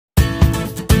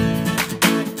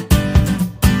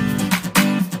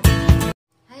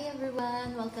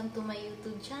welcome to my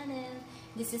YouTube channel.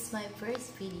 This is my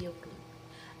first video clip.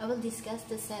 I will discuss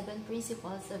the 7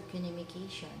 principles of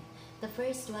communication. The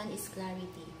first one is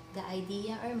clarity. The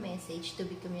idea or message to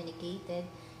be communicated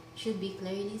should be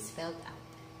clearly spelled out.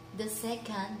 The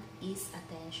second is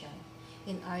attention.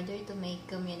 In order to make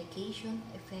communication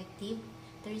effective,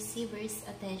 the receiver's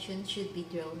attention should be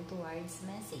drawn towards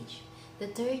message. The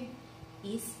third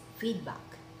is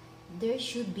feedback. There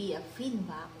should be a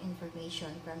feedback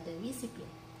information from the recipient.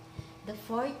 The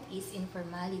fourth is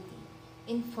informality.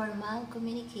 Informal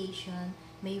communication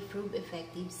may prove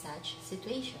effective in such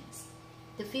situations.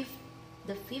 The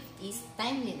fifth is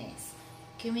timeliness.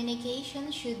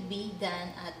 Communication should be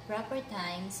done at proper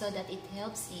time so that it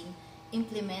helps in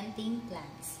implementing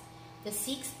plans. The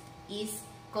sixth is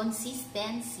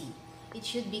consistency. It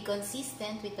should be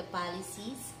consistent with the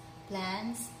policies,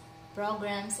 plans,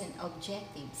 programs, and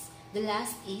objectives. The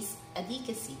last is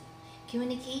adequacy.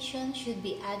 Communication should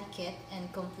be adequate and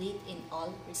complete in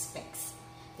all respects.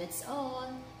 That's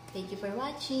all. Thank you for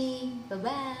watching.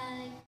 Bye-bye.